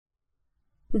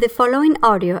The following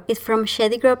audio is from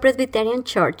Shady Grove Presbyterian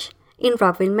Church in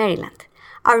Rockville, Maryland.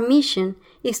 Our mission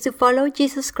is to follow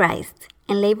Jesus Christ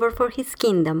and labor for His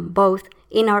kingdom both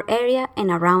in our area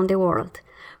and around the world.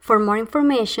 For more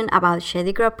information about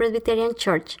Shady Grove Presbyterian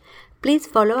Church, please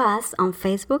follow us on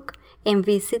Facebook and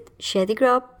visit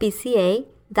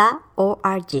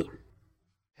shadygrovepca.org.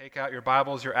 Take out your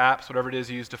Bibles, your apps, whatever it is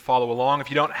you use to follow along. If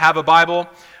you don't have a Bible,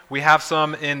 we have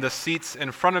some in the seats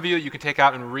in front of you. You can take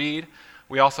out and read.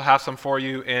 We also have some for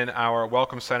you in our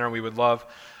Welcome Center. We would love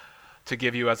to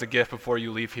give you as a gift before you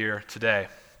leave here today.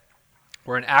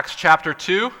 We're in Acts chapter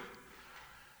 2.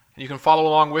 You can follow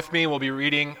along with me. We'll be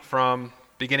reading from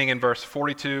beginning in verse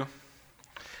 42.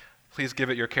 Please give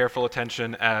it your careful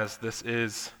attention as this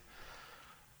is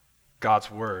God's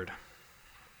Word.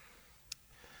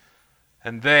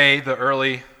 And they, the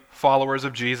early followers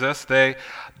of Jesus, they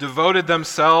devoted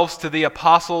themselves to the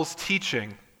apostles'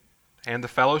 teaching and the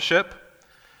fellowship,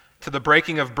 to the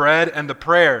breaking of bread and the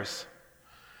prayers.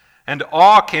 And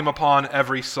awe came upon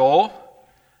every soul,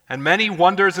 and many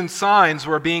wonders and signs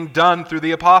were being done through the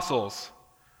apostles.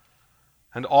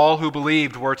 And all who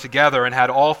believed were together and had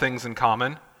all things in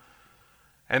common.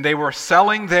 And they were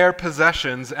selling their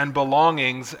possessions and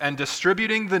belongings and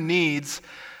distributing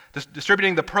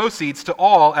the proceeds to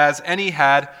all as any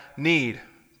had need.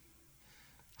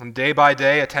 And day by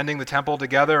day, attending the temple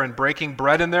together and breaking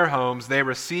bread in their homes, they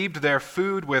received their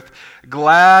food with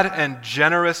glad and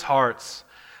generous hearts,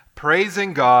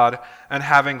 praising God and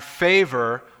having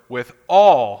favor with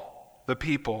all the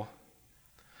people.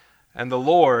 And the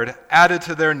Lord added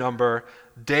to their number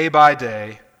day by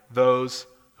day those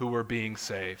who were being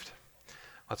saved.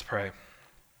 Let's pray.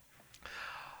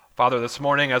 Father, this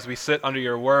morning as we sit under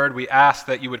your word, we ask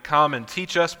that you would come and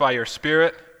teach us by your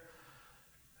Spirit.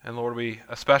 And Lord, we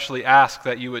especially ask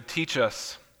that you would teach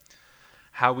us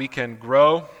how we can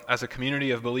grow as a community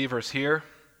of believers here,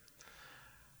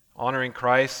 honoring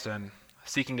Christ and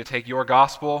seeking to take your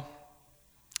gospel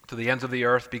to the ends of the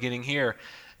earth, beginning here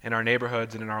in our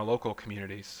neighborhoods and in our local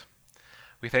communities.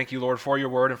 We thank you, Lord, for your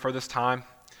word and for this time.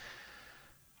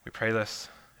 We pray this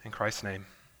in Christ's name.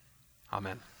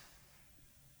 Amen.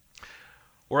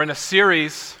 We're in a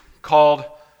series called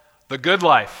The Good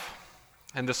Life.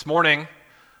 And this morning,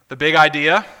 the big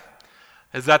idea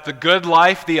is that the good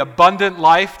life, the abundant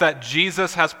life that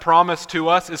Jesus has promised to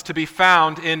us is to be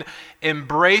found in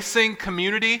embracing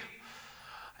community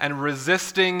and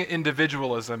resisting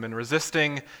individualism and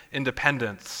resisting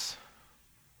independence.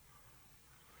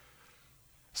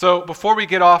 So before we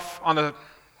get off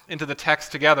into the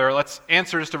text together, let's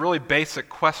answer just a really basic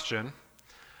question.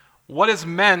 What is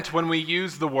meant when we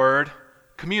use the word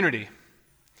community?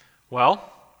 Well,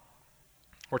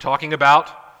 we're talking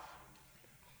about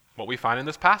what we find in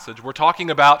this passage. We're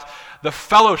talking about the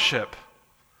fellowship,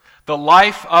 the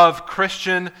life of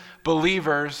Christian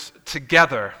believers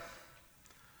together.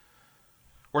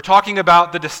 We're talking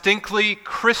about the distinctly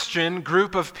Christian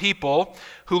group of people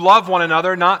who love one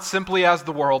another not simply as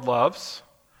the world loves,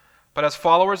 but as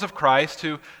followers of Christ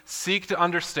who seek to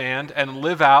understand and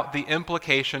live out the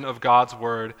implication of God's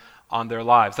word on their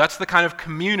lives. That's the kind of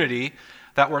community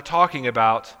that we're talking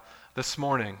about this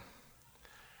morning.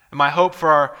 And my hope for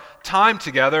our time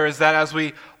together is that as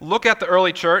we look at the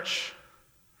early church,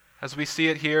 as we see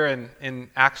it here in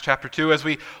Acts chapter 2, as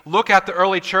we look at the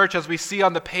early church, as we see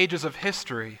on the pages of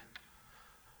history,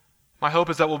 my hope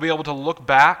is that we'll be able to look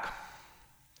back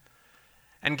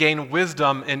and gain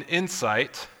wisdom and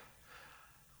insight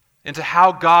into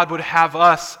how God would have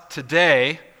us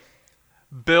today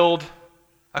build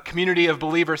a community of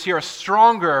believers here, a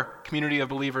stronger community of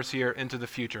believers here into the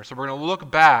future. So we're going to look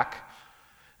back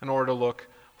in order to look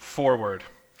forward.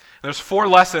 There's 4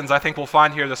 lessons I think we'll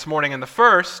find here this morning, and the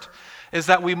first is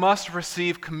that we must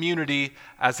receive community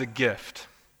as a gift.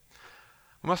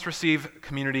 We must receive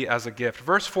community as a gift.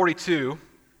 Verse 42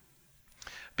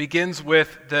 begins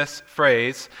with this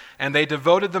phrase, and they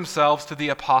devoted themselves to the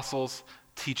apostles'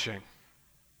 teaching.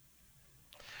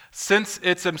 Since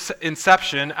its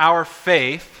inception, our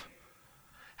faith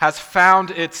has found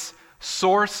its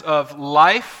source of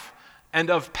life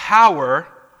and of power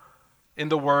in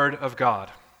the Word of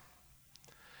God.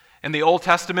 In the Old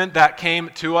Testament, that came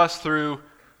to us through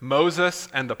Moses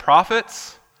and the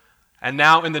prophets, and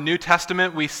now in the New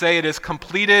Testament, we say it is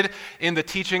completed in the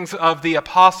teachings of the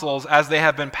apostles as they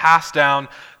have been passed down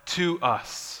to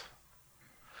us.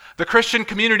 The Christian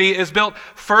community is built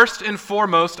first and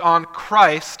foremost on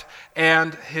Christ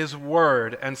and His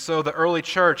Word, and so the early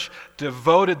church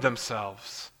devoted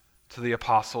themselves to the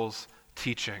apostles'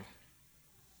 teaching.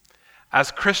 As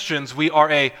Christians, we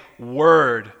are a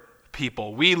word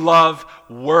people. We love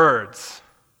words.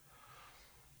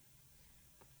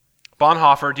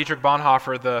 Dietrich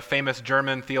Bonhoeffer, the famous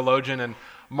German theologian and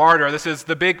martyr, this is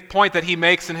the big point that he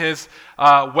makes in his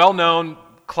well-known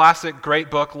classic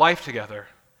great book, Life Together.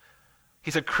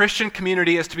 He said, Christian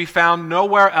community is to be found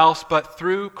nowhere else but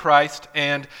through Christ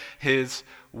and His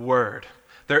Word.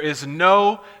 There is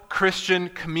no Christian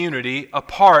community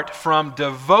apart from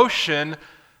devotion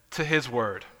to His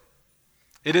Word.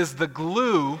 It is the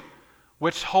glue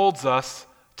which holds us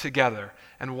together.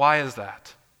 And why is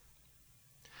that?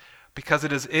 Because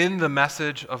it is in the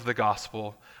message of the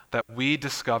gospel that we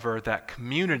discover that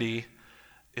community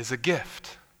is a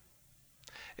gift.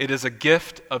 It is a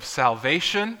gift of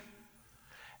salvation,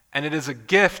 and it is a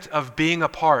gift of being a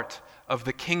part of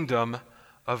the kingdom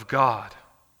of God.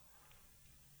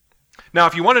 Now,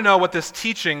 if you want to know what this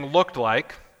teaching looked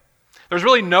like, there's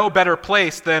really no better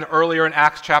place than earlier in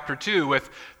Acts chapter 2 with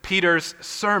Peter's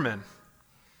sermon.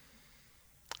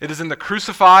 It is in the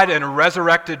crucified and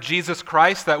resurrected Jesus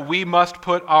Christ that we must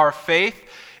put our faith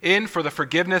in for the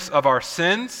forgiveness of our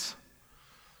sins.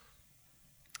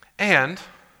 And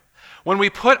when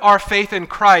we put our faith in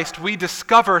Christ, we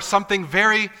discover something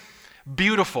very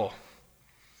beautiful.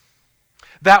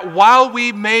 That while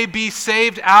we may be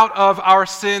saved out of our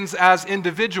sins as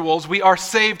individuals, we are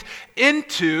saved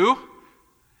into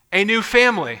a new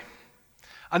family,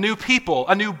 a new people,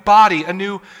 a new body, a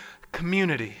new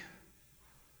community.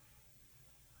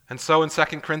 And so in 2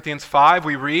 Corinthians 5,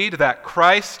 we read that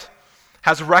Christ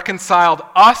has reconciled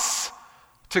us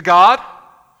to God.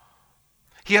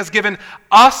 He has given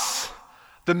us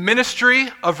the ministry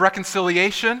of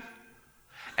reconciliation,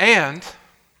 and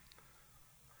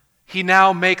He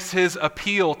now makes His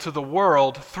appeal to the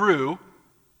world through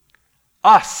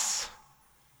us,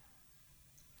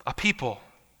 a people.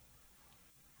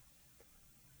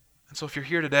 And so if you're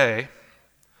here today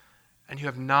and you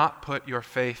have not put your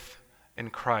faith in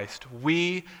Christ,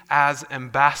 we as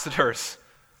ambassadors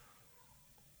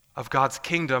of God's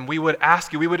kingdom, we would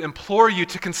ask you, we would implore you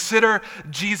to consider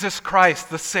Jesus Christ,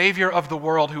 the Savior of the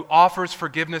world, who offers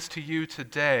forgiveness to you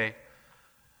today.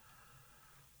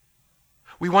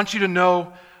 We want you to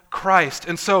know Christ.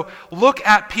 And so look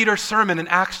at Peter's sermon in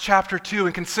Acts chapter 2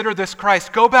 and consider this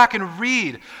Christ. Go back and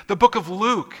read the book of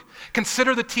Luke.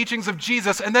 Consider the teachings of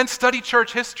Jesus, and then study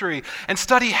church history and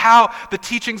study how the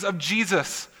teachings of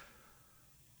Jesus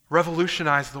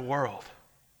revolutionized the world.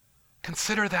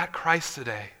 Consider that Christ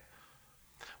today.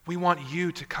 We want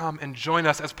you to come and join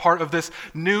us as part of this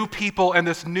new people and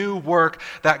this new work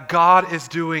that God is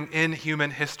doing in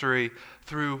human history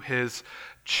through His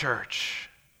church.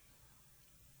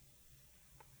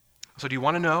 So do you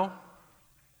want to know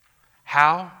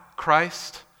how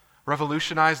Christ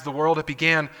revolutionized the world? It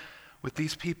began with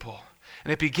these people.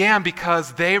 And it began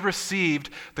because they received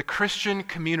the Christian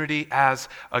community as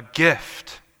a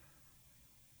gift.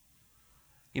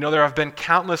 You know, there have been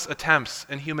countless attempts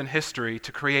in human history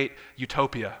to create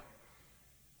utopia.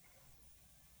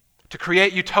 To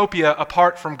create utopia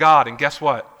apart from God. And guess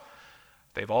what?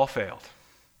 They've all failed.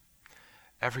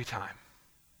 Every time.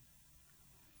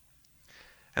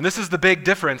 And this is the big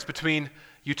difference between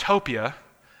utopia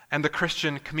and the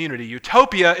Christian community.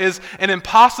 Utopia is an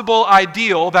impossible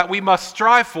ideal that we must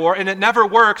strive for, and it never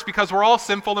works because we're all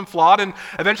sinful and flawed, and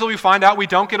eventually we find out we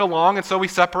don't get along, and so we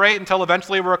separate until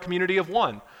eventually we're a community of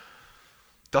one.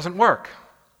 Doesn't work.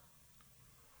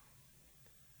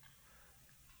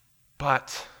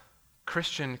 But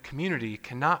Christian community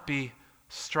cannot be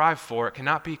strived for, it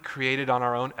cannot be created on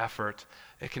our own effort.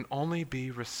 It can only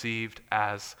be received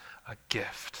as a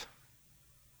gift.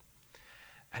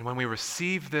 And when we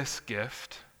receive this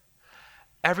gift,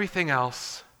 everything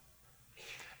else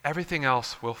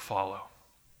will follow.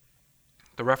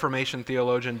 The Reformation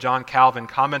theologian John Calvin,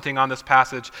 commenting on this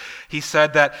passage, he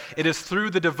said that it is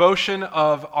through the devotion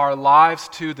of our lives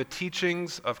to the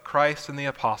teachings of Christ and the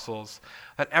apostles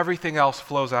that everything else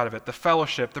flows out of it. The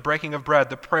fellowship, the breaking of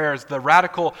bread, the prayers, the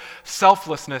radical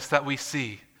selflessness that we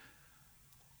see.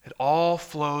 It all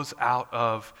flows out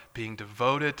of being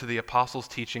devoted to the apostles'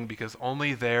 teaching, because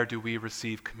only there do we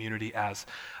receive community as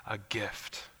a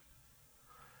gift.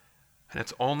 And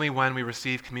it's only when we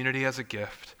receive community as a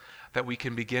gift that we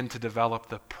can begin to develop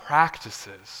the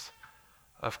practices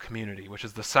of community, which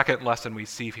is the second lesson we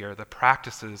see here, the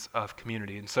practices of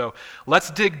community. And so let's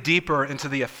dig deeper into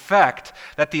the effect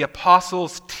that the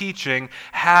apostles' teaching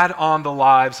had on the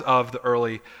lives of the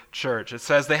early church. It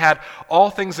says they had all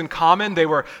things in common. They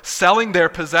were selling their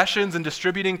possessions and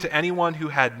distributing to anyone who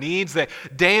had needs. They,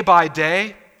 day by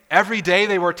day, every day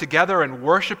they were together and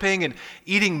worshiping and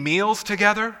eating meals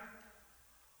together.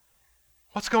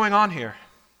 What's going on here?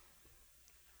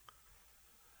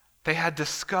 They had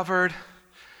discovered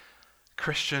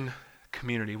Christian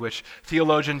community, which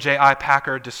theologian J.I.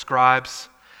 Packer describes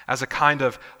as a kind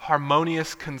of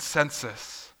harmonious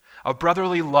consensus of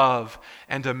brotherly love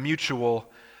and a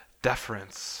mutual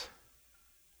deference.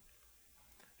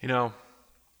 You know,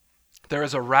 there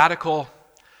is a radical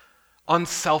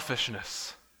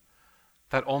unselfishness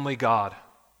that only God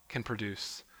can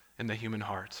produce in the human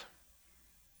heart.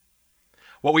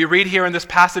 What we read here in this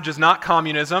passage is not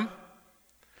communism.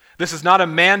 This is not a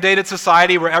mandated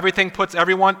society where everyone puts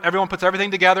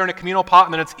everything together in a communal pot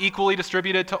and then it's equally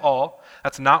distributed to all.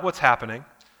 That's not what's happening.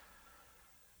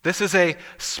 This is a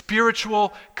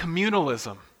spiritual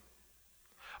communalism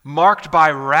marked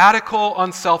by radical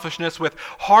unselfishness, with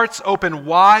hearts open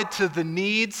wide to the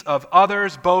needs of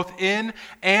others both in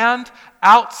and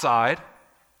outside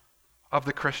of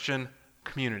the Christian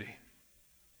community.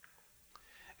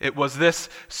 It was this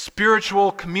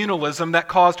spiritual communalism that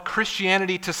caused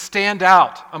Christianity to stand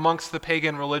out amongst the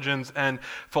pagan religions and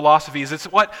philosophies. It's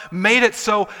what made it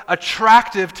so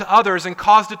attractive to others and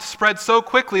caused it to spread so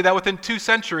quickly that within 2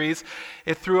 centuries,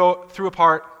 it tore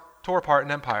apart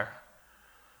an empire.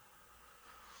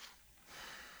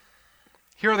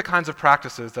 Here are the kinds of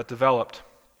practices that developed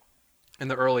in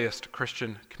the earliest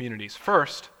Christian communities.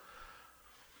 First,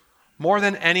 more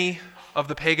than any of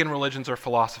the pagan religions or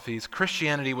philosophies,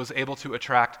 Christianity was able to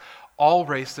attract all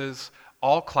races,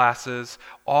 all classes,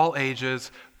 all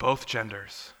ages, both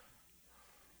genders.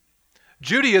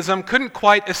 Judaism couldn't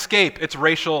quite escape its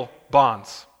racial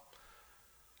bonds.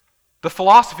 The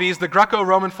philosophies, the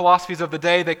Greco-Roman philosophies of the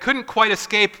day, they couldn't quite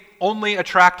escape only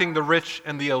attracting the rich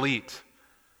and the elite.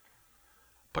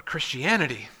 But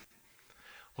Christianity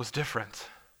was different.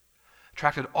 It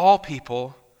attracted all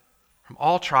people from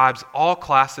all tribes, all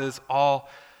classes,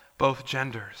 both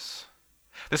genders.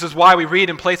 This is why we read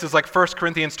in places like 1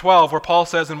 Corinthians 12, where Paul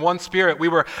says, in one spirit we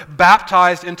were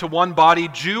baptized into one body,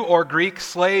 Jew or Greek,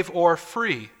 slave or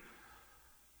free.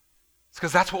 It's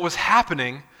because that's what was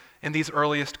happening in these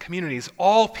earliest communities.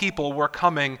 All people were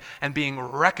coming and being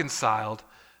reconciled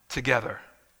together.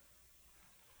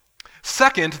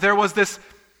 Second, there was this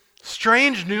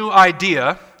strange new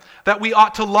idea that we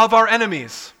ought to love our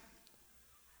enemies,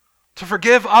 to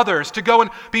forgive others, to go and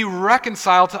be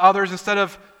reconciled to others instead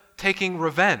of taking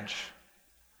revenge.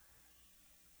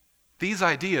 These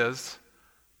ideas,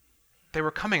 they were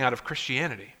coming out of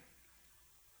Christianity.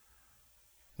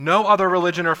 No other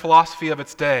religion or philosophy of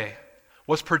its day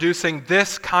was producing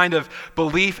this kind of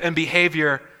belief and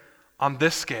behavior on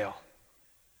this scale.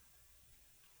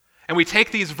 And we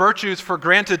take these virtues for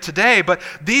granted today, but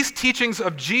these teachings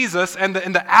of Jesus and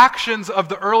the actions of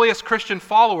the earliest Christian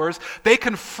followers, they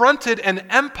confronted an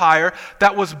empire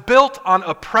that was built on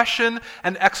oppression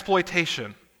and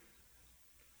exploitation.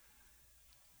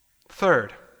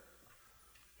 Third,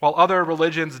 while other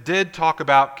religions did talk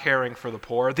about caring for the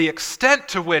poor, the extent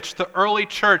to which the early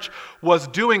church was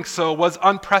doing so was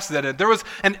unprecedented. There was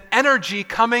an energy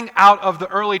coming out of the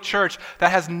early church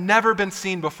that has never been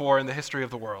seen before in the history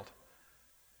of the world.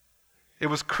 It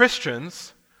was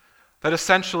Christians that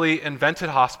essentially invented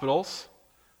hospitals,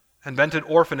 invented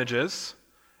orphanages,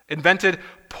 invented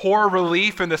poor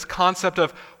relief and this concept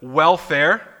of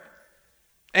welfare,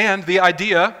 and the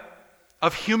idea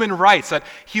of human rights, that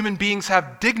human beings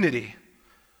have dignity.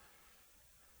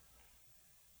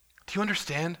 Do you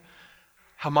understand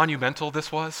how monumental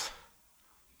this was?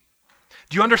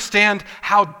 Do you understand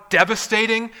how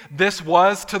devastating this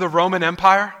was to the Roman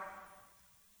Empire?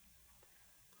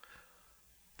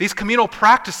 These communal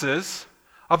practices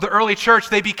of the early church,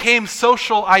 they became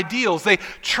social ideals. They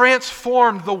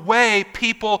transformed the way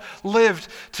people lived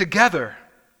together.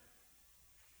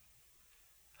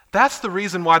 That's the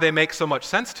reason why they make so much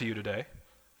sense to you today.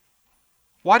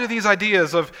 Why do these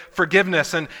ideas of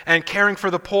forgiveness and caring for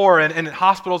the poor and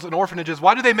hospitals and orphanages,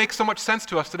 why do they make so much sense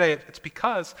to us today? It's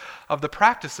because of the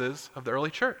practices of the early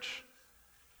church.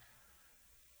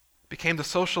 Became the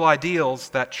social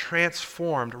ideals that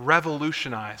transformed,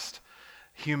 revolutionized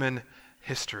human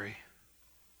history.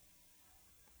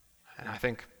 And I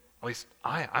think, at least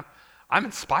I'm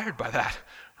inspired by that,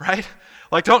 right?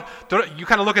 Like, don't you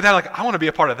kind of look at that like, I want to be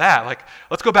a part of that. Like,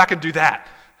 let's go back and do that,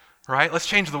 right? Let's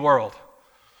change the world.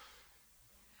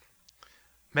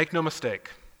 Make no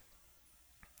mistake.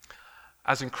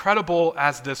 As incredible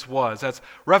as this was, as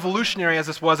revolutionary as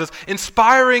this was, as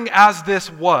inspiring as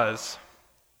this was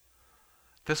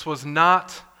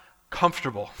not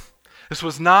comfortable. This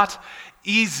was not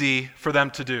easy for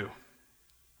them to do.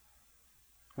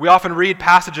 We often read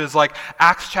passages like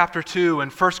Acts chapter 2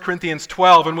 and 1 Corinthians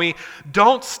 12, and we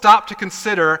don't stop to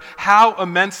consider how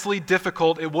immensely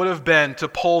difficult it would have been to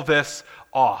pull this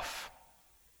off.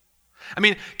 I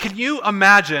mean, can you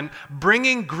imagine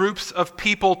bringing groups of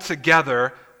people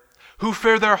together who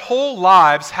for their whole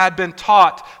lives had been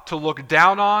taught to look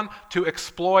down on, to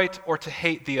exploit, or to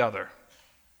hate the other?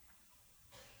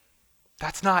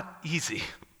 That's not easy.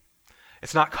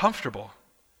 It's not comfortable.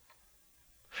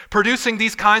 Producing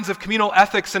these kinds of communal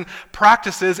ethics and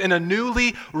practices in a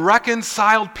newly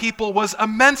reconciled people was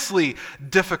immensely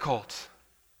difficult.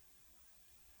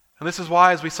 And this is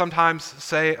why, as we sometimes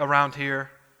say around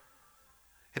here,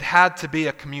 it had to be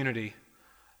a community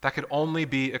that could only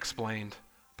be explained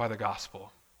by the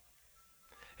gospel.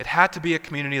 It had to be a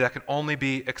community that could only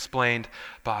be explained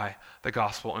by the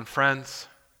gospel. And friends,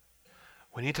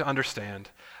 we need to understand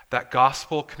that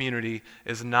gospel community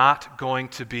is not going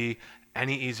to be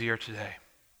any easier today.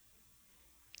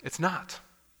 It's not.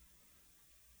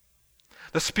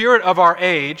 The spirit of our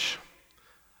age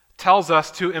tells us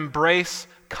to embrace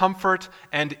comfort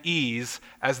and ease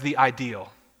as the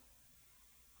ideal.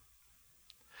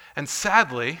 And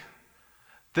sadly,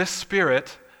 this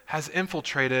spirit has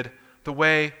infiltrated the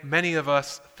way many of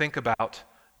us think about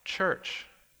church.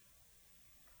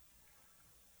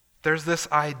 There's this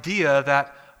idea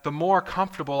that the more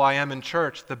comfortable I am in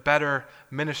church, the better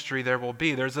ministry there will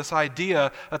be. There's this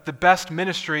idea that the best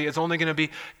ministry is only going to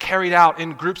be carried out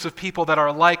in groups of people that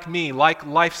are like me, like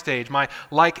life stage, my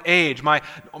like age, my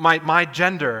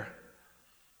gender,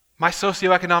 my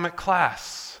socioeconomic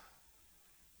class.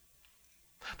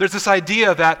 There's this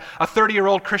idea that a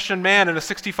 30-year-old Christian man and a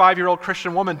 65-year-old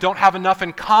Christian woman don't have enough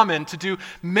in common to do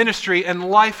ministry and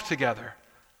life together.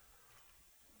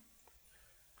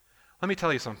 Let me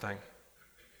tell you something.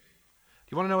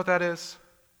 You want to know what that is?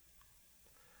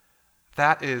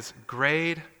 That is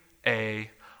grade A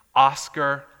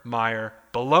Oscar Mayer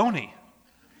baloney.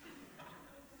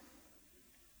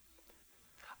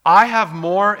 I have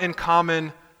more in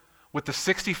common with the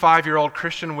 65-year-old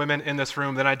Christian women in this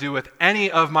room than I do with any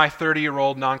of my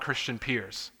 30-year-old non-Christian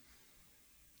peers.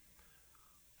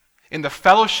 In the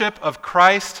fellowship of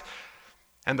Christ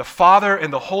and the Father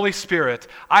and the Holy Spirit,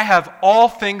 I have all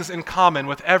things in common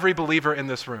with every believer in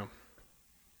this room.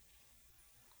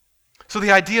 So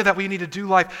the idea that we need to do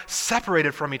life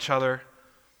separated from each other,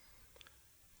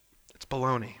 it's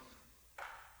baloney.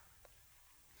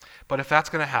 But if that's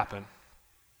going to happen,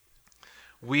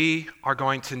 we are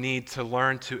going to need to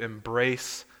learn to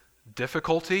embrace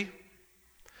difficulty,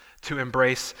 to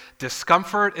embrace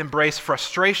discomfort, embrace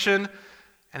frustration,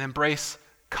 and embrace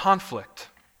conflict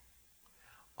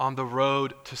on the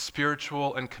road to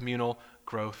spiritual and communal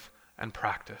growth and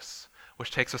practice. Which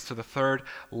takes us to the third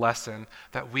lesson,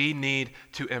 that we need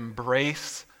to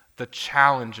embrace the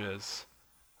challenges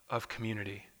of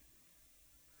community.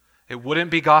 It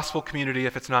wouldn't be gospel community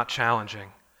if it's not challenging.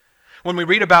 When we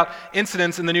read about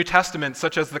incidents in the New Testament,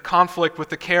 such as the conflict with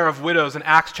the care of widows in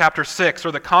Acts chapter 6,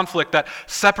 or the conflict that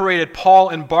separated Paul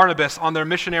and Barnabas on their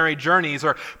missionary journeys,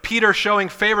 or Peter showing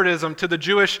favoritism to the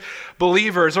Jewish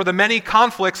believers, or the many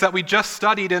conflicts that we just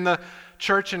studied in the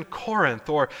church in Corinth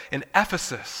or in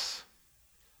Ephesus,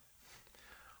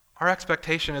 our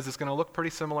expectation is it's going to look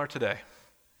pretty similar today.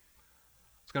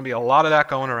 There's going to be a lot of that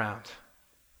going around.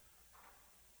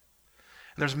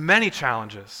 And there's many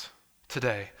challenges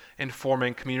today in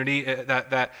forming community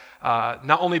that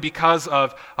not only because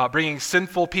of bringing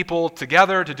sinful people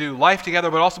together to do life together,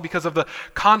 but also because of the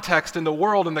context in the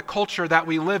world and the culture that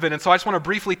we live in. And so I just want to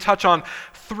briefly touch on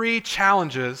three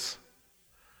challenges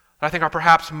that I think are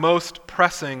perhaps most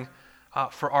pressing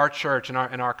for our church in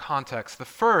our context. The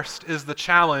first is the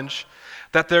challenge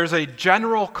that there's a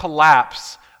general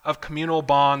collapse of communal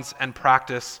bonds and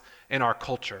practice in our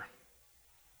culture.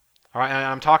 All right, and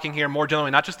I'm talking here more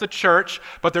generally, not just the church,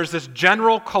 but there's this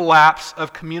general collapse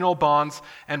of communal bonds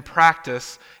and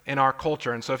practice in our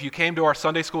culture. And so if you came to our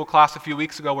Sunday school class a few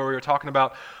weeks ago where we were talking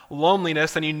about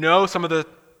loneliness, and you know some of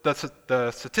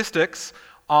the statistics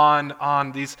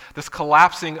on this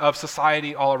collapsing of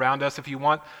society all around us. If you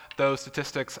want those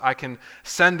statistics, I can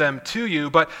send them to you.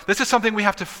 But this is something we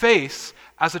have to face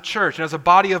as a church and as a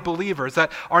body of believers,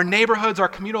 that our neighborhoods, our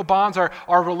communal bonds,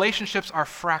 our relationships are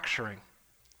fracturing.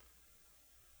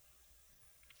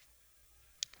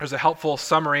 There's a helpful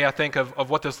summary, I think, of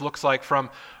what this looks like from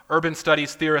urban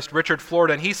studies theorist Richard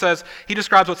Florida. And he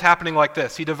describes what's happening like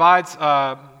this. He divides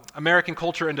American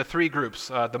culture into three groups,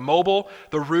 the mobile,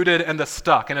 the rooted, and the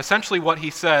stuck. And essentially what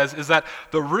he says is that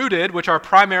the rooted, which are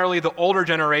primarily the older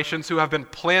generations who have been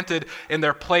planted in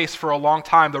their place for a long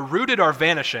time, the rooted are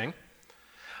vanishing.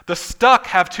 The stuck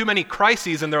have too many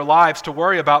crises in their lives to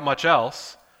worry about much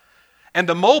else. And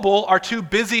the mobile are too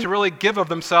busy to really give of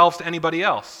themselves to anybody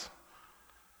else.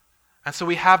 And so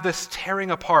we have this tearing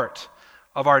apart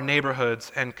of our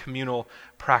neighborhoods and communal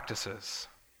practices.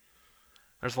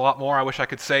 There's a lot more I wish I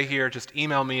could say here. Just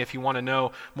email me if you want to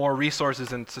know more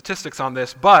resources and statistics on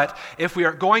this. But if we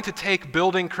are going to take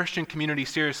building Christian community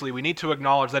seriously, we need to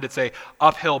acknowledge that it's an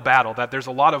uphill battle, that there's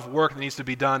a lot of work that needs to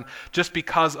be done just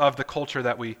because of the culture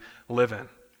that we live in.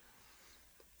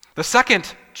 The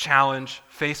second challenge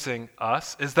facing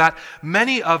us is that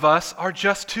many of us are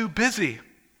just too busy.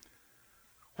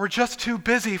 We're just too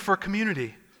busy for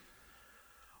community.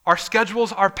 Our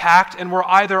schedules are packed and we're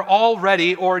either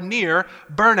already or near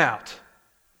burnout.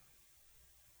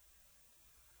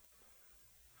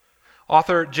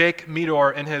 Author Jake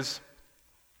Meador, in his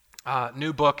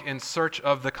new book, In Search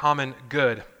of the Common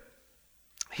Good,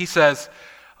 he says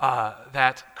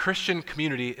that Christian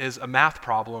community is a math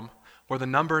problem where the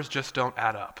numbers just don't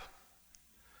add up.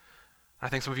 I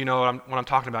think some of you know what I'm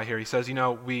talking about here. He says,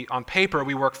 on paper,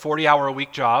 we work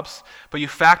 40-hour-a-week jobs, but you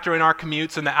factor in our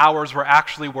commutes and the hours we're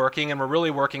actually working, and we're really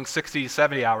working 60 to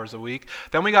 70 hours a week.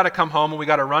 Then we got to come home and we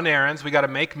got to run errands, we got to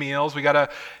make meals, we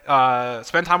got to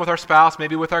spend time with our spouse,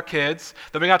 maybe with our kids.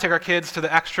 Then we got to take our kids to the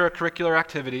extracurricular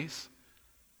activities.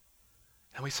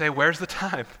 And we say, where's the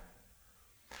time?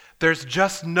 There's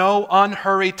just no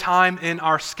unhurried time in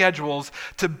our schedules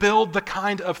to build the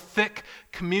kind of thick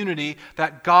community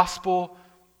that gospel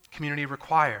community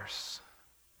requires.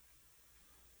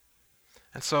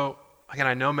 And so, again,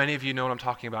 I know many of you know what I'm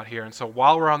talking about here. And so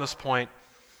while we're on this point,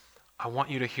 I want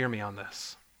you to hear me on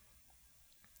this.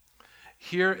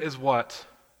 Here is what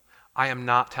I am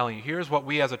not telling you. Here's what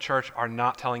we as a church are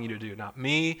not telling you to do. Not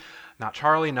me, not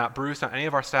Charlie, not Bruce, not any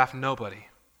of our staff, nobody.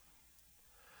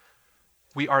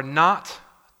 We are not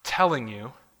telling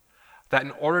you that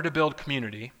in order to build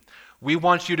community, we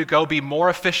want you to go be more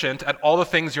efficient at all the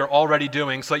things you're already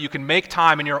doing so that you can make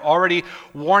time in your already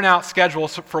worn out schedule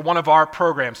for one of our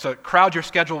programs, so crowd your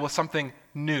schedule with something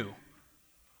new.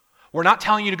 We're not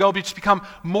telling you to go just become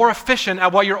more efficient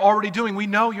at what you're already doing. We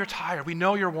know you're tired. We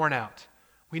know you're worn out.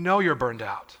 We know you're burned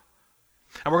out.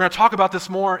 And we're going to talk about this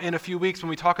more in a few weeks when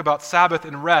we talk about Sabbath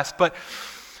and rest, but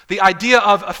the idea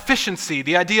of efficiency,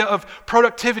 the idea of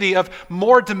productivity, of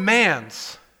more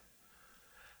demands.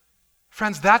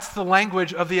 Friends, that's the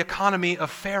language of the economy of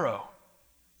Pharaoh.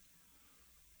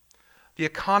 The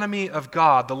economy of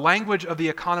God, the language of the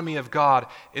economy of God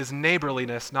is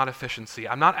neighborliness, not efficiency.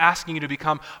 I'm not asking you to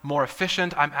become more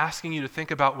efficient. I'm asking you to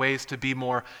think about ways to be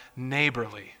more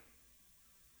neighborly.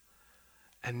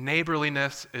 And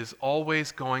neighborliness is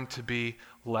always going to be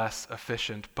less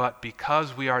efficient. But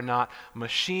because we are not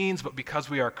machines, but because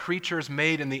we are creatures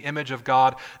made in the image of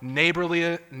God,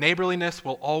 neighborliness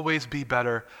will always be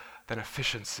better than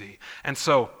efficiency. And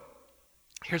so,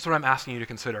 here's what I'm asking you to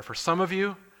consider. For some of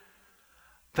you,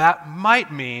 that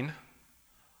might mean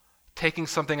taking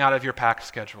something out of your packed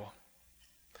schedule.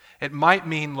 It might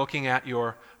mean looking at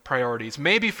your priorities.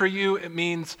 Maybe for you, it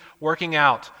means working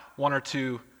out 1 or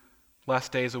 2 less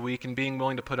days a week and being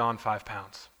willing to put on 5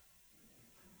 pounds.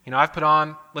 I've put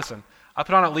on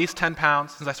at least 10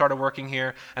 pounds since I started working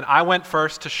here, and I went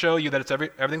first to show you that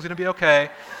everything's going to be okay,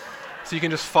 so you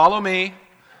can just follow me,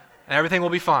 and everything will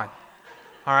be fine.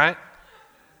 All right?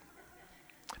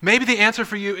 Maybe the answer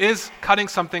for you is cutting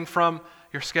something from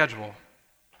your schedule.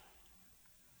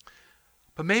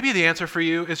 But maybe the answer for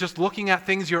you is just looking at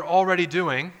things you're already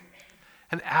doing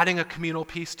and adding a communal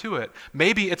piece to it.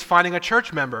 Maybe it's finding a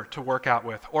church member to work out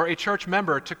with, or a church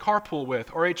member to carpool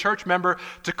with, or a church member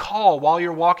to call while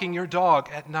you're walking your dog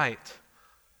at night.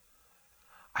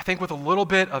 I think with a little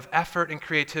bit of effort and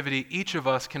creativity, each of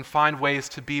us can find ways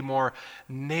to be more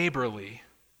neighborly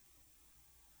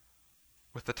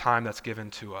with the time that's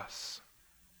given to us.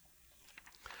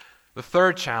 The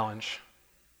third challenge,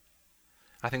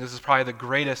 I think this is probably the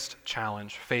greatest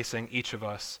challenge facing each of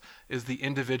us, is the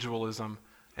individualism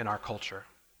in our culture.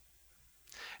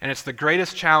 And it's the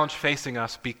greatest challenge facing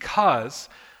us because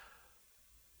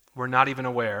we're not even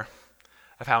aware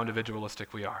of how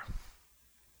individualistic we are.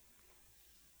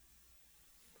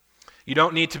 You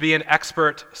don't need to be an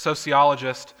expert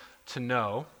sociologist to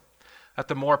know that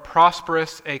the more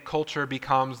prosperous a culture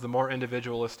becomes, the more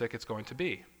individualistic it's going to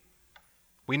be.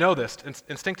 We know this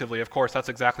instinctively, of course. That's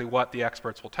exactly what the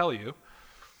experts will tell you.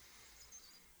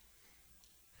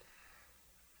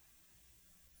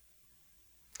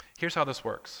 Here's how this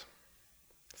works.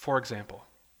 For example,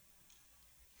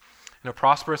 in a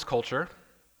prosperous culture,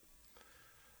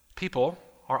 people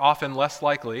are often less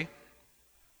likely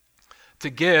to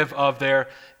give of their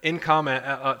income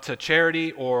to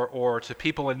charity or to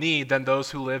people in need than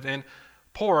those who live in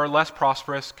poorer, less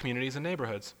prosperous communities and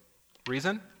neighborhoods.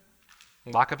 Reason?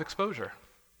 Lack of exposure.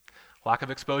 Lack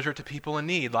of exposure to people in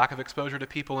need. Lack of exposure to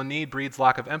people in need breeds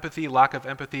lack of empathy. Lack of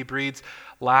empathy breeds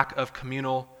lack of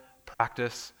communal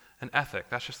practice and ethic.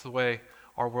 That's just the way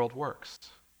our world works,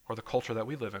 or the culture that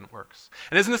we live in works.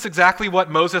 And isn't this exactly what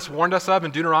Moses warned us of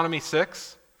in Deuteronomy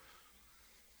 6?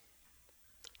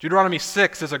 Deuteronomy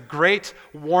 6 is a great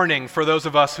warning for those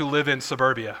of us who live in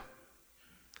suburbia.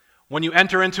 When you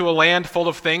enter into a land full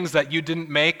of things that you didn't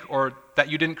make, or that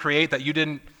you didn't create, that you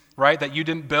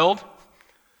didn't build,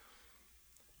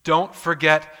 don't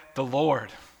forget the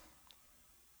Lord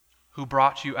who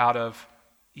brought you out of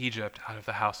Egypt, out of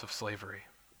the house of slavery.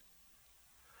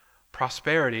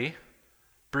 Prosperity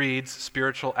breeds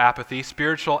spiritual apathy.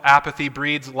 Spiritual apathy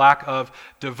breeds lack of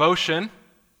devotion.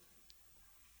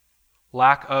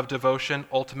 Lack of devotion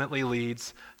ultimately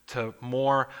leads to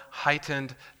more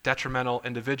heightened, detrimental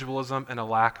individualism and a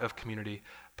lack of community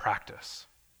practice.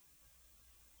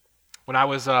 When I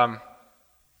was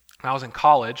in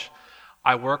college,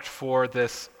 I worked for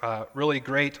this really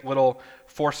great little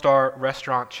 4-star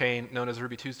restaurant chain known as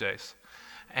Ruby Tuesdays.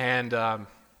 And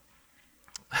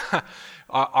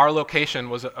our location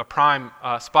was a prime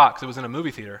spot because it was in a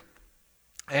movie theater.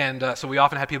 And so we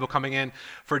often had people coming in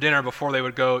for dinner before they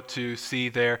would go to see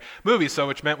their movies,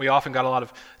 which meant we often got a lot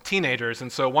of teenagers.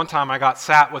 And so one time I got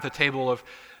sat with a table of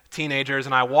teenagers,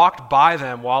 and I walked by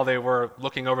them while they were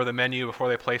looking over the menu before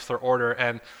they placed their order,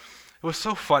 and it was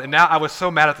so fun. And now, I was so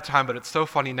mad at the time, but it's so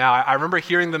funny now. I remember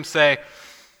hearing them say,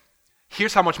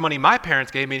 here's how much money my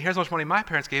parents gave me, and here's how much money my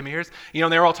parents gave me.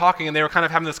 And they were all talking, and they were kind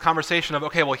of having this conversation of,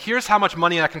 okay, well, here's how much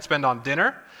money I can spend on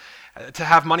dinner, to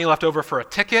have money left over for a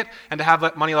ticket, and to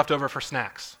have money left over for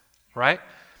snacks, right?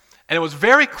 And it was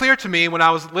very clear to me when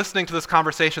I was listening to this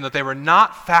conversation that they were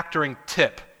not factoring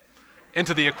tip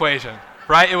into the equation,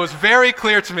 right? It was very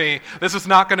clear to me this was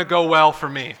not going to go well for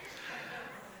me.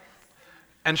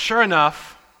 And sure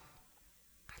enough,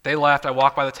 they left. I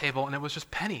walked by the table, and it was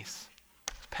just pennies.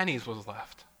 Pennies was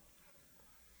left.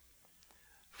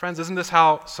 Friends, isn't this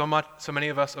how so many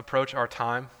of us approach our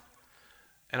time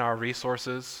and our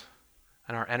resources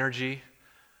and our energy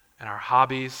and our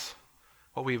hobbies,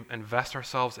 what we invest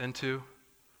ourselves into?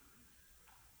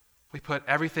 We put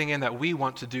everything in that we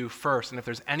want to do first, and if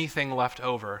there's anything left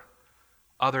over,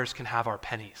 others can have our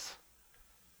pennies.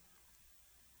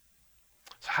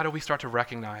 So how do we start to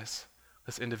recognize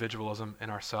this individualism in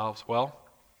ourselves? Well,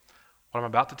 what I'm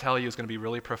about to tell you is going to be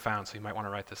really profound, so you might want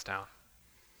to write this down.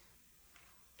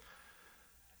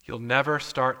 You'll never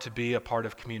start to be a part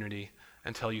of community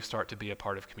until you start to be a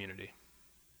part of community.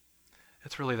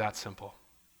 It's really that simple.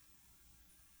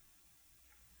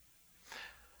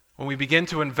 When we begin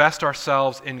to invest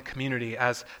ourselves in community,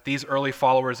 as these early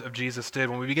followers of Jesus did,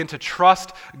 when we begin to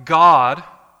trust God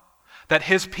that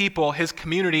his people, his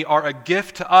community are a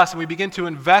gift to us, and we begin to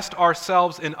invest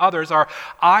ourselves in others, our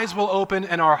eyes will open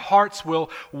and our hearts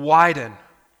will widen.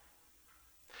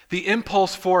 The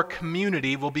impulse for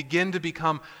community will begin to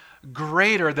become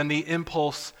greater than the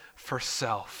impulse for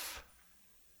self.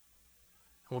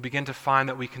 And we'll begin to find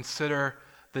that we consider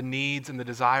the needs and the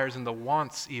desires and the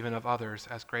wants even of others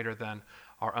as greater than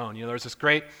our own. There's this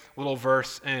great little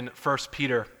verse in 1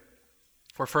 Peter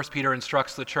where 1 Peter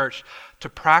instructs the church to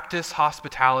practice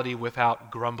hospitality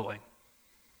without grumbling.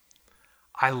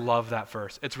 I love that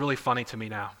verse. It's really funny to me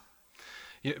now.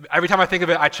 Every time I think of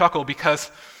it, I chuckle because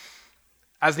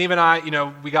as Neve and I,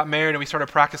 we got married and we started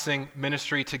practicing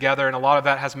ministry together, and a lot of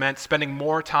that has meant spending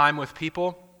more time with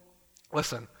people.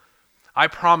 Listen, I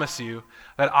promise you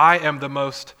that I am the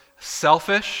most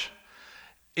selfish,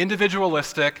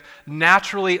 individualistic,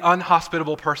 naturally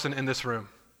unhospitable person in this room.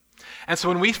 And so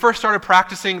when we first started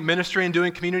practicing ministry and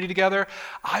doing community together,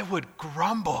 I would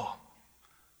grumble,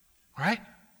 right?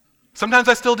 Sometimes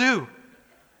I still do.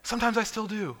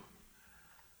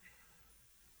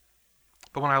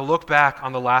 But when I look back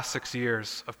on the last 6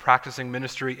 years of practicing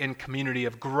ministry in community,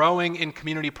 of growing in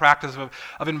community practice,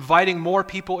 of inviting more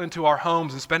people into our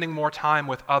homes and spending more time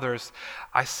with others,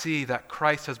 I see that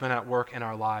Christ has been at work in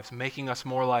our lives, making us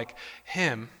more like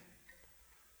him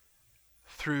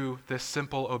through this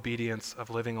simple obedience of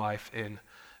living life in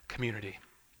community.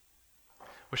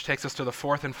 Which takes us to the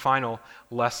fourth and final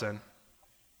lesson,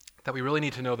 that we really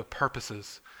need to know the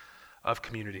purposes of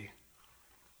community.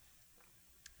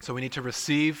 So we need to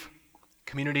receive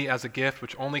community as a gift,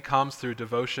 which only comes through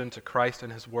devotion to Christ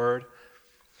and his word.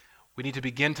 We need to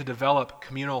begin to develop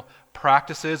communal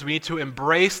practices. We need to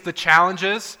embrace the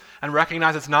challenges and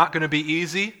recognize it's not going to be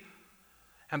easy.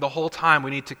 And the whole time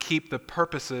we need to keep the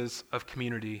purposes of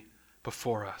community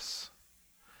before us.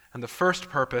 And the first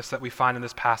purpose that we find in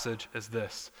this passage is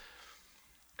this: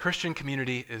 Christian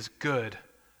community is good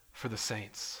for the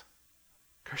saints.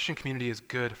 Christian community is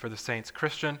good for the saints.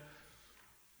 Christian,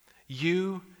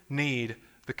 you need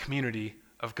the community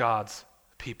of God's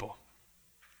people.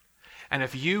 And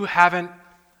if you haven't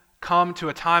come to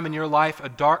a time in your life, a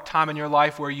dark time in your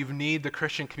life, where you need the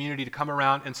Christian community to come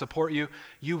around and support you,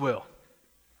 you will.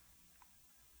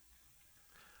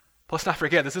 But let's not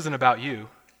forget, this isn't about you.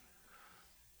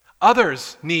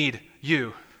 Others need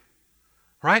you,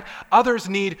 right? Others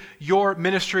need your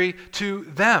ministry to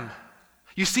them.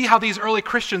 You see how these early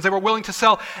Christians, they were willing to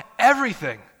sell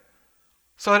everything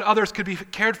so that others could be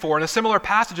cared for. In a similar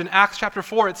passage in Acts chapter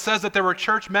 4, it says that there were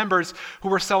church members who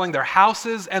were selling their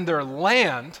houses and their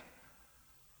land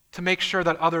to make sure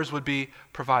that others would be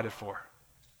provided for.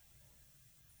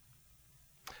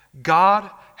 God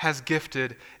has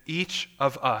gifted each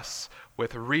of us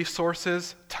with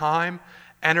resources, time,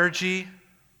 energy,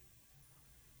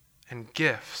 and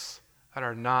gifts that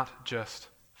are not just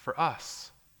for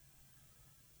us.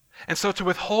 And so to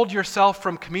withhold yourself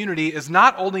from community is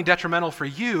not only detrimental for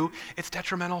you, it's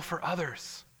detrimental for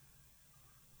others.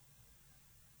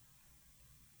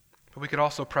 But we could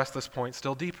also press this point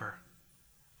still deeper.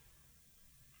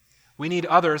 We need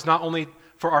others not only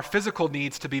for our physical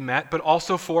needs to be met, but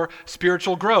also for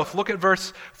spiritual growth. Look at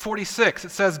verse 46.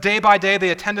 It says, "Day by day they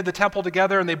attended the temple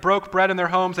together, and they broke bread in their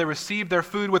homes. They received their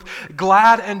food with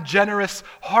glad and generous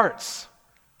hearts."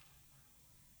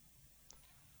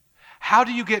 How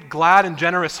do you get glad and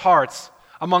generous hearts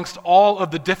amongst all of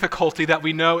the difficulty that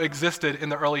we know existed in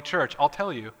the early church? I'll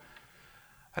tell you.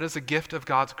 That is a gift of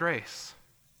God's grace.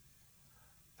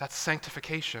 That's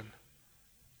sanctification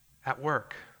at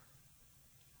work.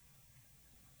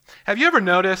 Have you ever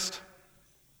noticed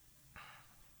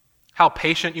how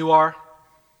patient you are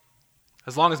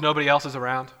as long as nobody else is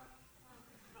around?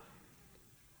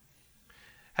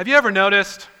 Have you ever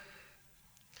noticed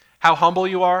how humble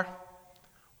you are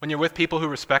when you're with people who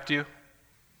respect you?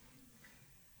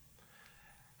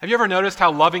 Have you ever noticed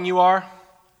how loving you are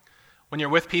when you're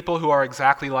with people who are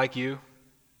exactly like you?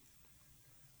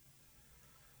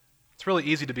 It's really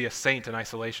easy to be a saint in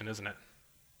isolation, isn't it?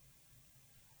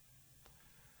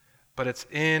 But it's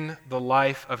in the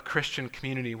life of Christian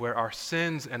community where our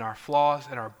sins and our flaws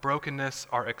and our brokenness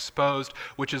are exposed,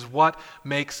 which is what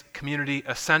makes community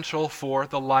essential for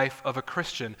the life of a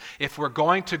Christian. If we're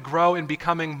going to grow in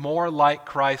becoming more like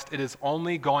Christ, it is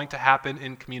only going to happen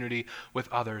in community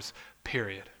with others,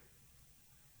 period.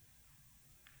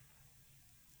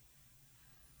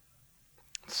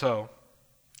 So,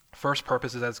 first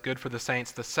purpose is that it's good for the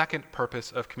saints. The second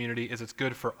purpose of community is it's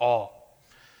good for all.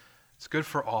 It's good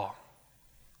for all.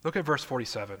 Look at verse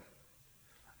 47.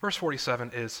 Verse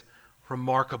 47 is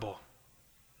remarkable.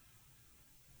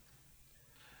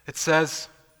 It says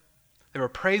they were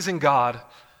praising God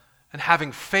and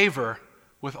having favor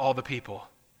with all the people.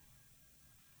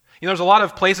 You know, there's a lot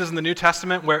of places in the New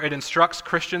Testament where it instructs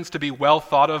Christians to be well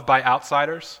thought of by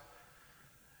outsiders.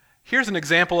 Here's an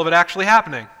example of it actually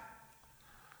happening.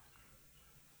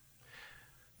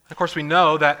 Of course, we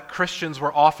know that Christians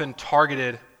were often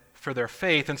targeted for their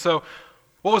faith, and so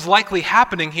what was likely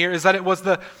happening here is that it was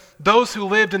those who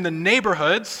lived in the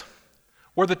neighborhoods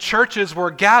where the churches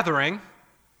were gathering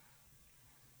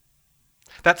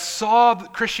that saw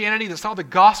Christianity, that saw the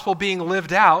gospel being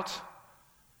lived out.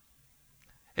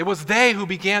 It was they who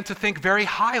began to think very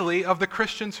highly of the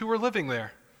Christians who were living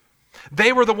there.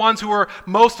 They were the ones who were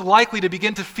most likely to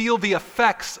begin to feel the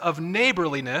effects of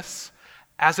neighborliness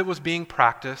as it was being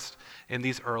practiced in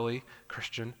these early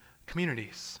Christian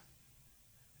communities.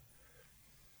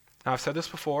 Now, I've said this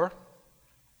before,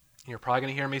 and you're probably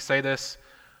going to hear me say this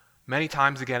many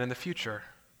times again in the future.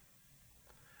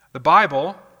 The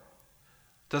Bible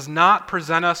does not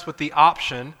present us with the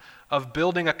option of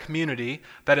building a community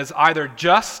that is either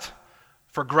just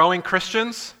for growing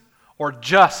Christians or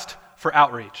just for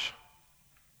outreach.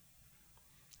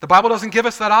 The Bible doesn't give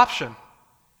us that option.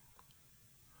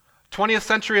 20th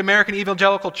century American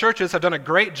evangelical churches have done a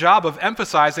great job of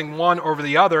emphasizing one over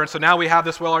the other, and so now we have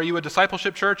this, well, are you a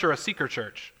discipleship church or a seeker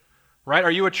church? Right?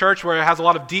 Are you a church where it has a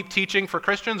lot of deep teaching for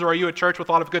Christians, or are you a church with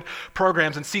a lot of good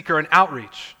programs and seeker and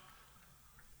outreach?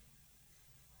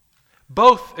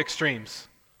 Both extremes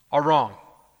are wrong.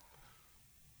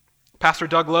 Pastor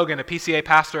Doug Logan, a PCA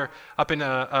pastor up in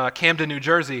Camden, New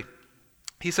Jersey,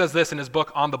 he says this in his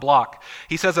book, On the Block.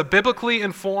 He says, a biblically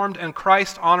informed and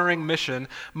Christ-honoring mission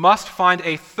must find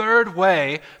a third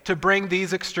way to bring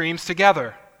these extremes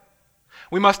together.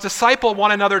 We must disciple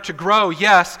one another to grow,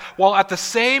 yes, while at the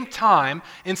same time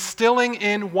instilling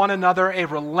in one another a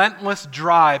relentless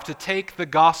drive to take the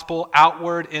gospel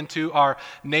outward into our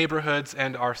neighborhoods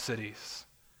and our cities.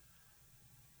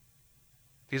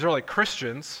 These early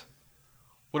Christians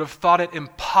would have thought it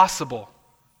impossible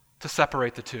to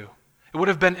separate the two. It would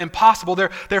have been impossible. Their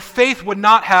faith would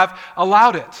not have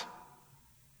allowed it.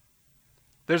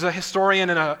 There's a historian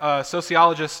and a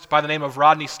sociologist by the name of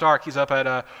Rodney Stark. He's up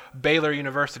at Baylor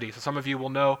University, so some of you will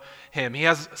know him. He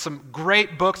has some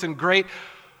great books and great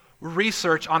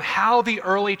research on how the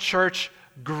early church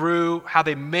grew, how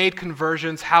they made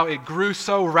conversions, how it grew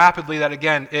so rapidly that,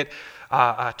 again, it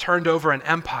turned over an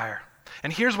empire.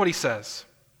 And here's what he says.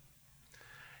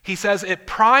 He says it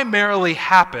primarily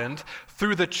happened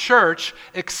through the church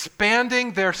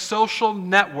expanding their social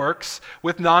networks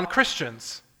with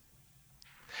non-Christians.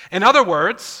 In other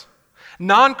words,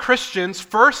 non-Christians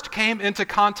first came into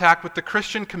contact with the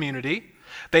Christian community.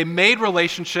 They made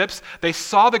relationships, they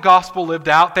saw the gospel lived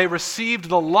out, they received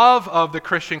the love of the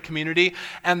Christian community,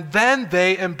 and then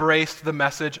they embraced the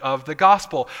message of the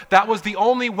gospel. That was the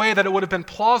only way that it would have been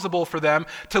plausible for them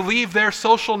to leave their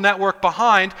social network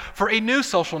behind for a new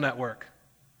social network.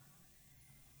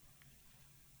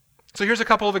 So here's a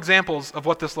couple of examples of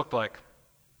what this looked like.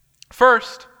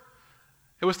 First,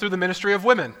 it was through the ministry of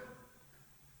women.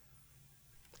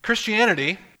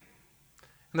 Christianity,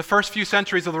 in the first few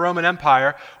centuries of the Roman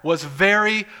Empire, was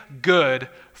very good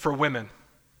for women.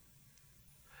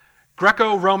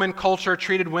 Greco-Roman culture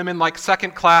treated women like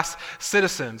second-class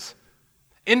citizens.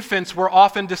 Infants were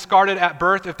often discarded at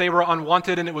birth if they were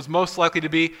unwanted, and it was most likely to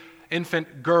be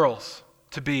infant girls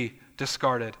to be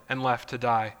discarded and left to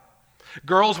die.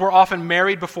 Girls were often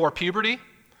married before puberty.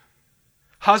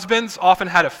 Husbands often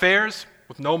had affairs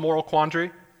with no moral quandary.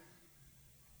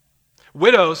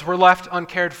 Widows were left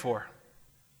uncared for.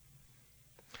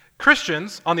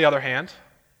 Christians, on the other hand,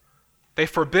 they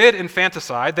forbid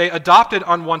infanticide. They adopted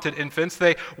unwanted infants.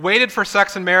 They waited for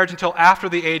sex and marriage until after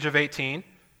the age of 18.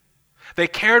 They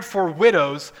cared for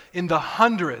widows in the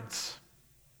hundreds.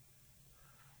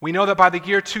 We know that by the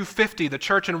year 250, the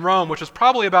church in Rome, which was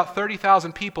probably about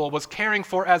 30,000 people, was caring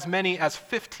for as many as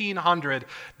 1,500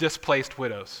 displaced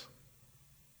widows.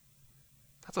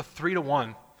 That's a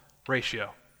 3-to-1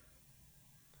 ratio.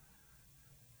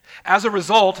 As a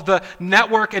result, the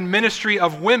network and ministry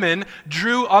of women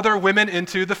drew other women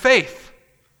into the faith.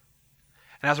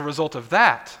 And as a result of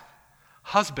that,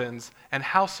 husbands and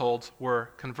households were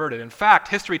converted. In fact,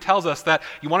 history tells us that,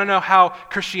 you want to know how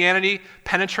Christianity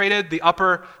penetrated the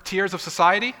upper tiers of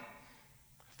society?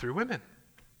 Through women.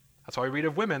 That's why we read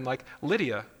of women like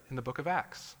Lydia in the book of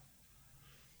Acts.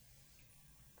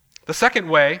 The second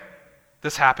way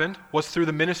this happened was through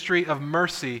the ministry of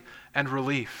mercy and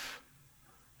relief.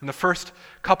 In the first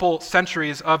couple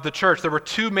centuries of the church, there were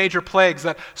two major plagues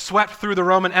that swept through the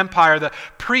Roman Empire. The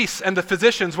priests and the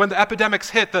physicians, when the epidemics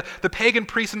hit, the pagan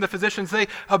priests and the physicians, they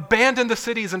abandoned the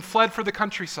cities and fled for the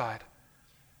countryside.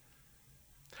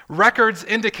 Records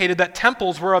indicated that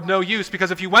temples were of no use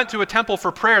because if you went to a temple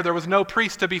for prayer, there was no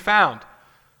priest to be found.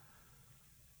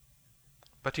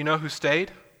 But do you know who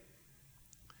stayed?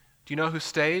 Do you know who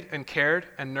stayed and cared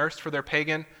and nursed for their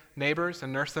pagan neighbors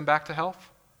and nursed them back to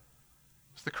health?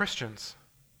 It's the Christians.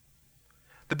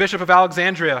 The Bishop of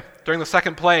Alexandria, during the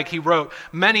Second Plague, he wrote,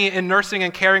 "Many in nursing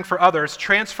and caring for others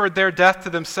transferred their death to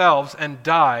themselves and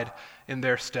died in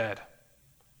their stead."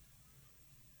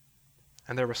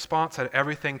 And their response had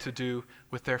everything to do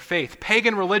with their faith.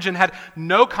 Pagan religion had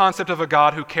no concept of a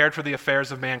God who cared for the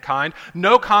affairs of mankind,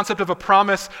 no concept of a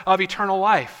promise of eternal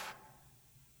life.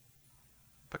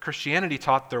 But Christianity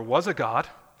taught there was a God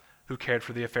who cared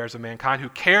for the affairs of mankind, who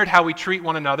cared how we treat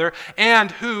one another, and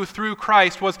who, through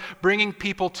Christ, was bringing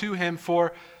people to him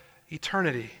for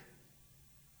eternity.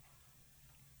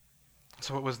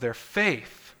 So it was their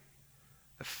faith,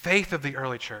 the faith of the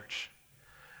early church,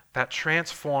 that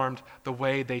transformed the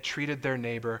way they treated their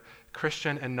neighbor,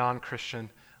 Christian and non-Christian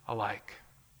alike.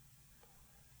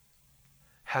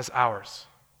 Has ours.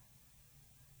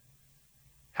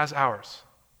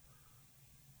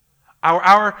 Are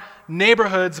our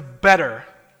neighborhoods better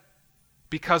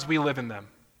because we live in them?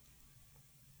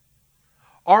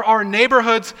 Are our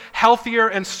neighborhoods healthier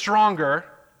and stronger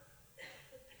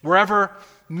wherever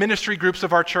ministry groups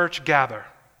of our church gather?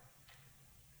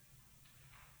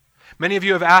 Many of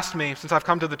you have asked me since I've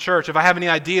come to the church if I have any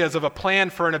ideas of a plan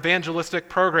for an evangelistic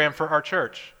program for our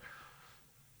church.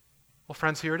 Well,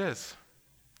 friends, here it is.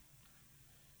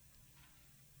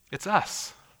 It's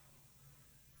us.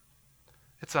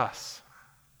 It's us.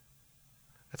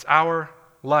 It's our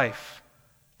life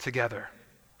together.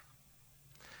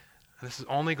 And this is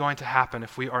only going to happen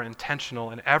if we are intentional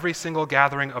in every single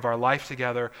gathering of our life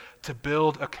together to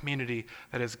build a community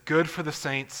that is good for the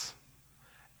saints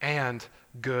and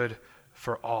good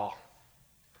for all.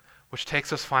 Which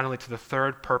takes us finally to the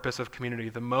third purpose of community,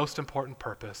 the most important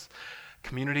purpose,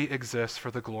 Community exists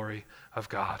for the glory of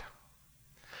God.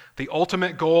 The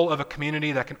ultimate goal of a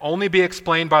community that can only be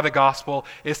explained by the gospel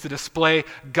is to display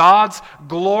God's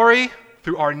glory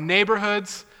through our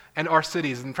neighborhoods and our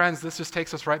cities. And friends, this just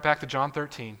takes us right back to John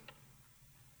 13.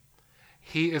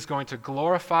 He is going to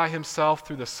glorify himself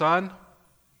through the Son,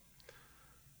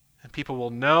 and people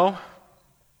will know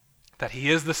that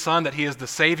he is the Son, that he is the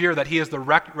Savior, that he is the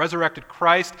resurrected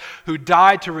Christ who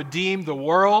died to redeem the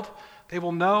world. They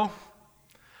will know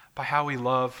by how we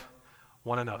love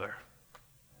one another.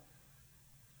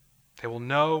 They will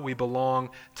know we belong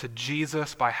to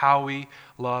Jesus by how we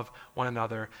love one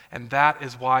another. And that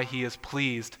is why he is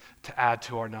pleased to add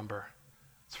to our number.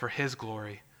 It's for his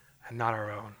glory and not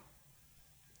our own.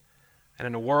 And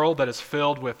in a world that is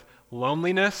filled with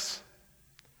loneliness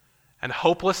and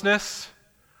hopelessness,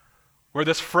 where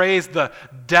this phrase, the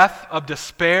death of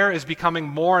despair, is becoming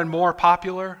more and more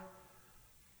popular,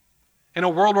 in a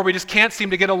world where we just can't seem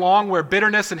to get along, where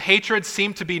bitterness and hatred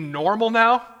seem to be normal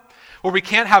now, where we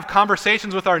can't have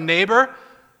conversations with our neighbor,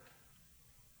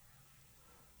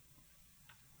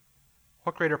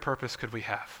 what greater purpose could we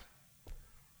have?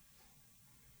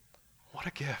 What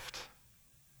a gift.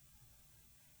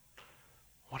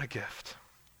 What a gift.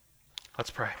 Let's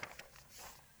pray.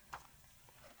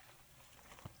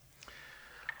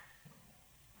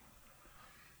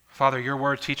 Father, your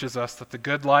word teaches us that the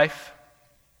good life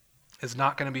is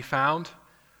not going to be found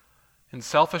in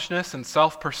selfishness and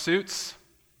self-pursuits,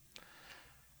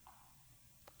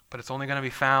 but it's only going to be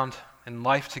found in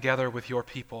life together with your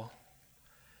people.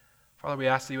 Father, we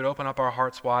ask that you would open up our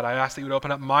hearts wide. I ask that you would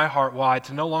open up my heart wide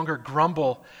to no longer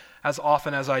grumble as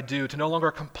often as I do, to no longer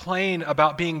complain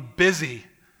about being busy.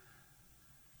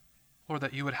 Lord,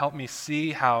 that you would help me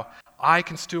see how I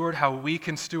can steward, how we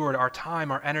can steward our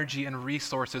time, our energy, and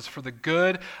resources for the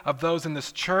good of those in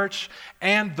this church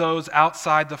and those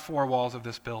outside the four walls of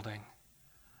this building.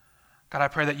 God, I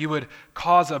pray that you would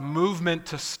cause a movement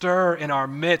to stir in our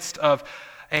midst of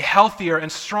a healthier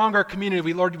and stronger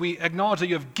community. Lord, we acknowledge that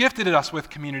you have gifted us with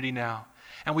community now.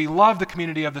 And we love the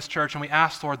community of this church, and we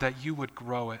ask, Lord, that you would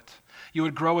grow it. You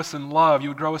would grow us in love. You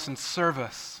would grow us in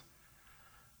service.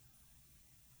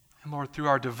 And Lord, through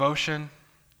our devotion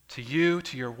to you,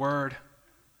 to your word,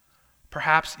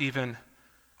 perhaps even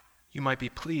you might be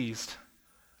pleased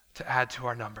to add to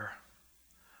our number.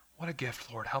 What a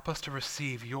gift, Lord. Help us to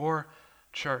receive your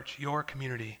church, your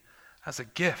community, as a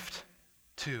gift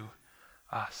to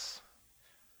us.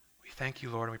 We thank you,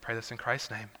 Lord, and we pray this in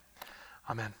Christ's name.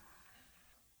 Amen.